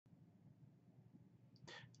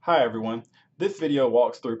Hi everyone. This video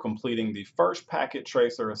walks through completing the first packet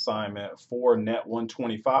tracer assignment for Net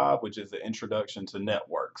 125, which is the Introduction to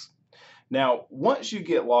Networks. Now, once you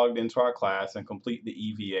get logged into our class and complete the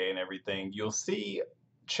EVA and everything, you'll see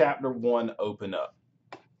Chapter 1 open up.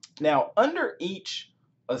 Now, under each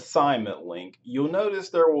assignment link, you'll notice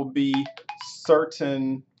there will be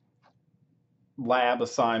certain lab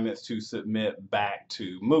assignments to submit back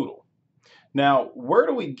to Moodle. Now, where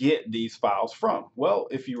do we get these files from? Well,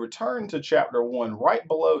 if you return to Chapter 1, right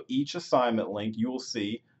below each assignment link, you will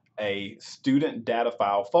see a student data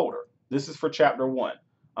file folder. This is for Chapter 1.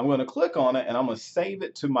 I'm going to click on it and I'm going to save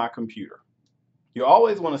it to my computer. You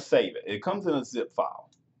always want to save it. It comes in a zip file.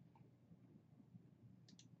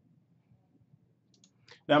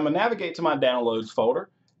 Now, I'm going to navigate to my Downloads folder,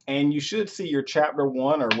 and you should see your Chapter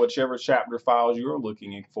 1 or whichever chapter files you're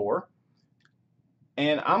looking for.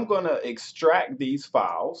 And I'm going to extract these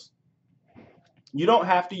files. You don't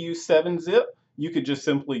have to use 7-zip. You could just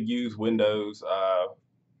simply use Windows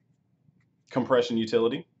compression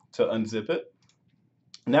utility to unzip it.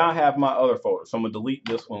 Now I have my other folder, so I'm going to delete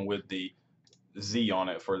this one with the Z on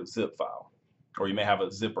it for the zip file, or you may have a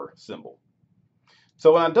zipper symbol.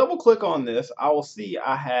 So when I double click on this, I will see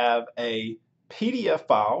I have a PDF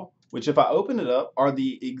file, which if I open it up are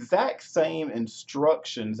the exact same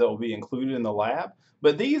instructions that will be included in the lab.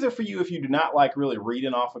 But these are for you if you do not like really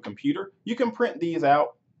reading off a computer. You can print these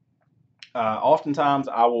out. Oftentimes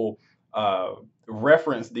I will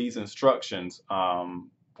reference these instructions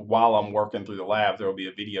while I'm working through the lab. There will be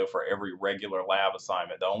a video for every regular lab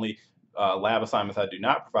assignment. The only lab assignments I do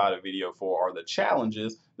not provide a video for are the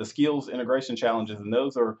challenges, the skills integration challenges, and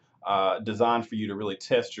those are designed for you to really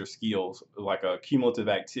test your skills, like a cumulative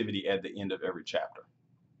activity at the end of every chapter.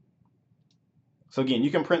 So again,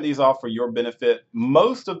 you can print these off for your benefit.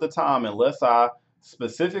 Most of the time, unless I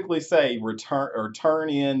specifically say turn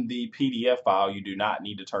in the PDF file, you do not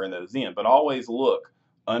need to turn those in. But always look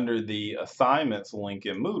under the assignments link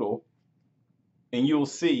in Moodle, and you'll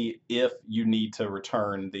see if you need to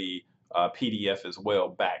return the PDF as well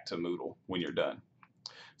back to Moodle when you're done.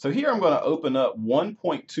 So here I'm going to open up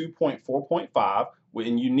 1.2.4.5,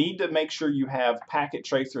 and you need to make sure you have Packet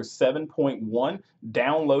Tracer 7.1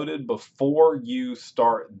 downloaded before you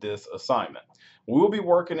start this assignment. We will be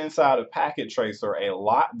working inside of Packet Tracer a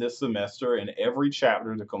lot this semester in every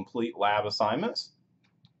chapter to complete lab assignments.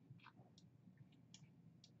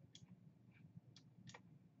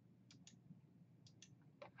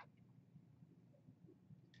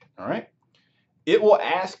 All right. It will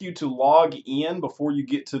ask you to log in before you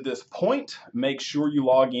get to this point. Make sure you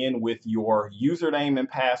log in with your username and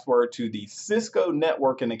password to the Cisco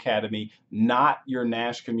Networking Academy, not your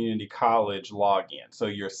Nash Community College login. So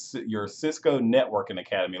your Cisco Networking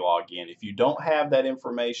Academy login. If you don't have that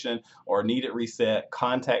information or need it reset,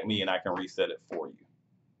 contact me and I can reset it for you.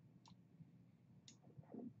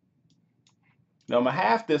 Now I'm going to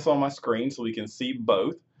have this on my screen so we can see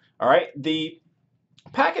both. All right, the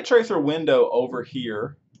Packet Tracer window over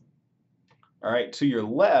here, all right, to your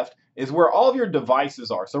left is where all of your devices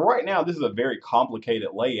are. So right now, this is a very complicated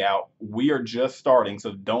layout. We are just starting,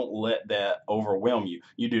 so don't let that overwhelm you.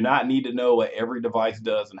 You do not need to know what every device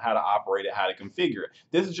does and how to operate it, how to configure it.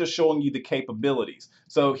 This is just showing you the capabilities.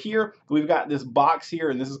 So here, we've got this box here,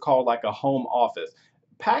 and this is called like a home office.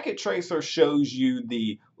 Packet Tracer shows you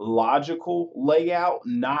the logical layout,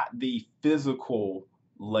 not the physical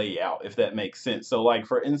layout, if that makes sense. So like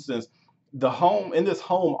for instance, the home in this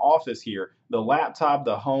home office here, the laptop,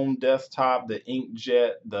 the home desktop, the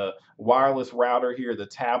inkjet, the wireless router here, the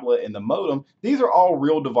tablet, and the modem, these are all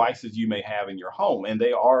real devices you may have in your home, and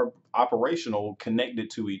they are operational,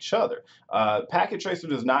 connected to each other. Packet Tracer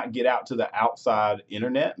does not get out to the outside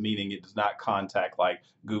internet, meaning it does not contact like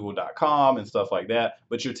google.com and stuff like that,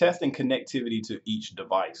 but you're testing connectivity to each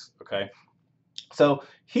device, okay? So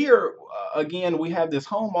here, again, we have this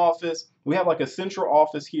home office. We have like a central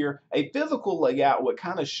office here. A physical layout would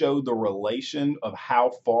kind of show the relation of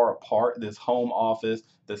how far apart this home office,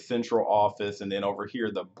 the central office, and then over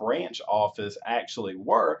here, the branch office actually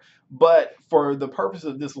were. But for the purpose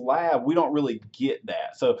of this lab, we don't really get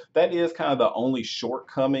that. So that is kind of the only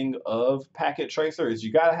shortcoming of Packet Tracer, is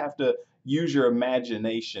you gotta have to use your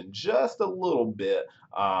imagination just a little bit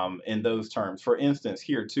in those terms. For instance,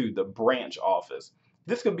 here too, the branch office.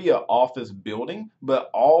 This could be an office building, but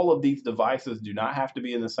all of these devices do not have to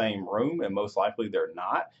be in the same room, and most likely they're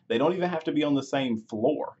not. They don't even have to be on the same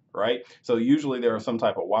floor, right? So usually there are some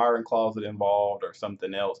type of wiring closet involved or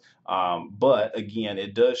something else. But again,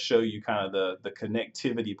 it does show you kind of the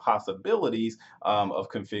connectivity possibilities of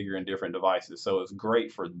configuring different devices. So it's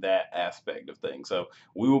great for that aspect of things. So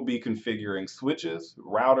we will be configuring switches,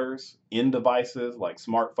 routers, end devices like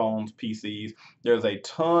smartphones, PCs. There's a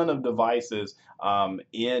ton of devices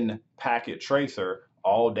in Packet Tracer,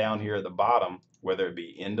 all down here at the bottom, whether it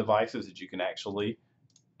be end devices that you can actually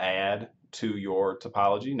add to your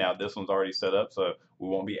topology. Now this one's already set up, so we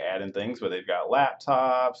won't be adding things, but they've got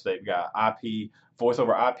laptops, they've got IP, voice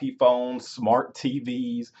over IP phones, smart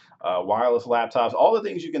TVs, wireless laptops, all the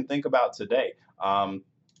things you can think about today.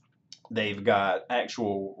 They've got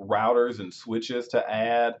actual routers and switches to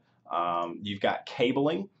add. You've got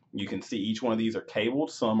cabling. You can see each one of these are cabled,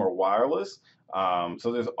 some are wireless.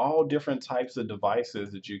 So there's all different types of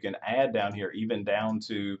devices that you can add down here, even down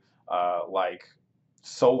to like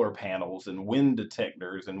solar panels and wind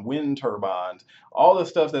detectors and wind turbines, all the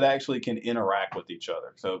stuff that actually can interact with each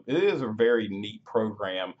other. So it is a very neat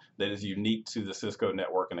program that is unique to the Cisco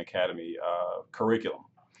Networking Academy curriculum.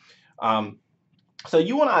 So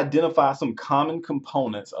you want to identify some common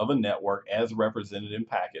components of a network as represented in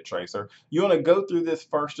Packet Tracer. You want to go through this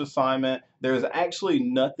first assignment. There's actually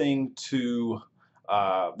nothing to,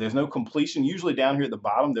 there's no completion. Usually down here at the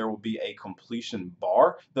bottom, there will be a completion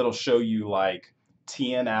bar that'll show you like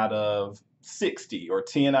 10 out of 60 or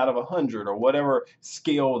 10 out of 100 or whatever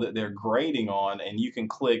scale that they're grading on, and you can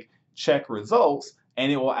click check results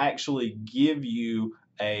and it will actually give you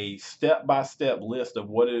a step-by-step list of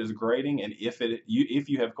what it is grading and if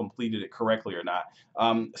you have completed it correctly or not.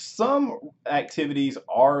 Some activities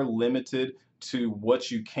are limited to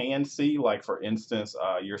what you can see, like for instance,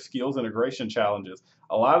 your skills integration challenges.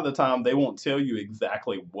 A lot of the time they won't tell you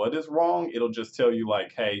exactly what is wrong. It'll just tell you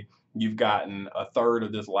like, hey, you've gotten a third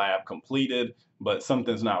of this lab completed, but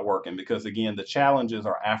something's not working, because again, the challenges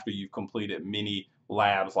are after you've completed many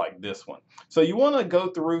labs like this one. So you want to go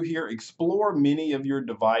through here, explore many of your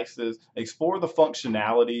devices, explore the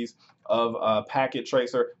functionalities of Packet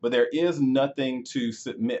Tracer, but there is nothing to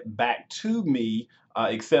submit back to me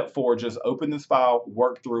except for just open this file,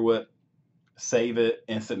 work through it, save it,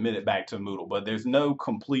 and submit it back to Moodle. But there's no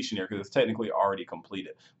completion here because it's technically already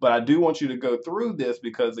completed. But I do want you to go through this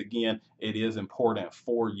because, again, it is important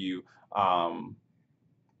for you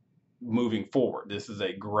moving forward. This is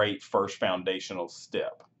a great first foundational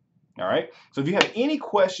step. All right. So if you have any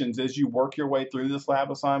questions as you work your way through this lab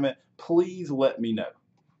assignment, please let me know.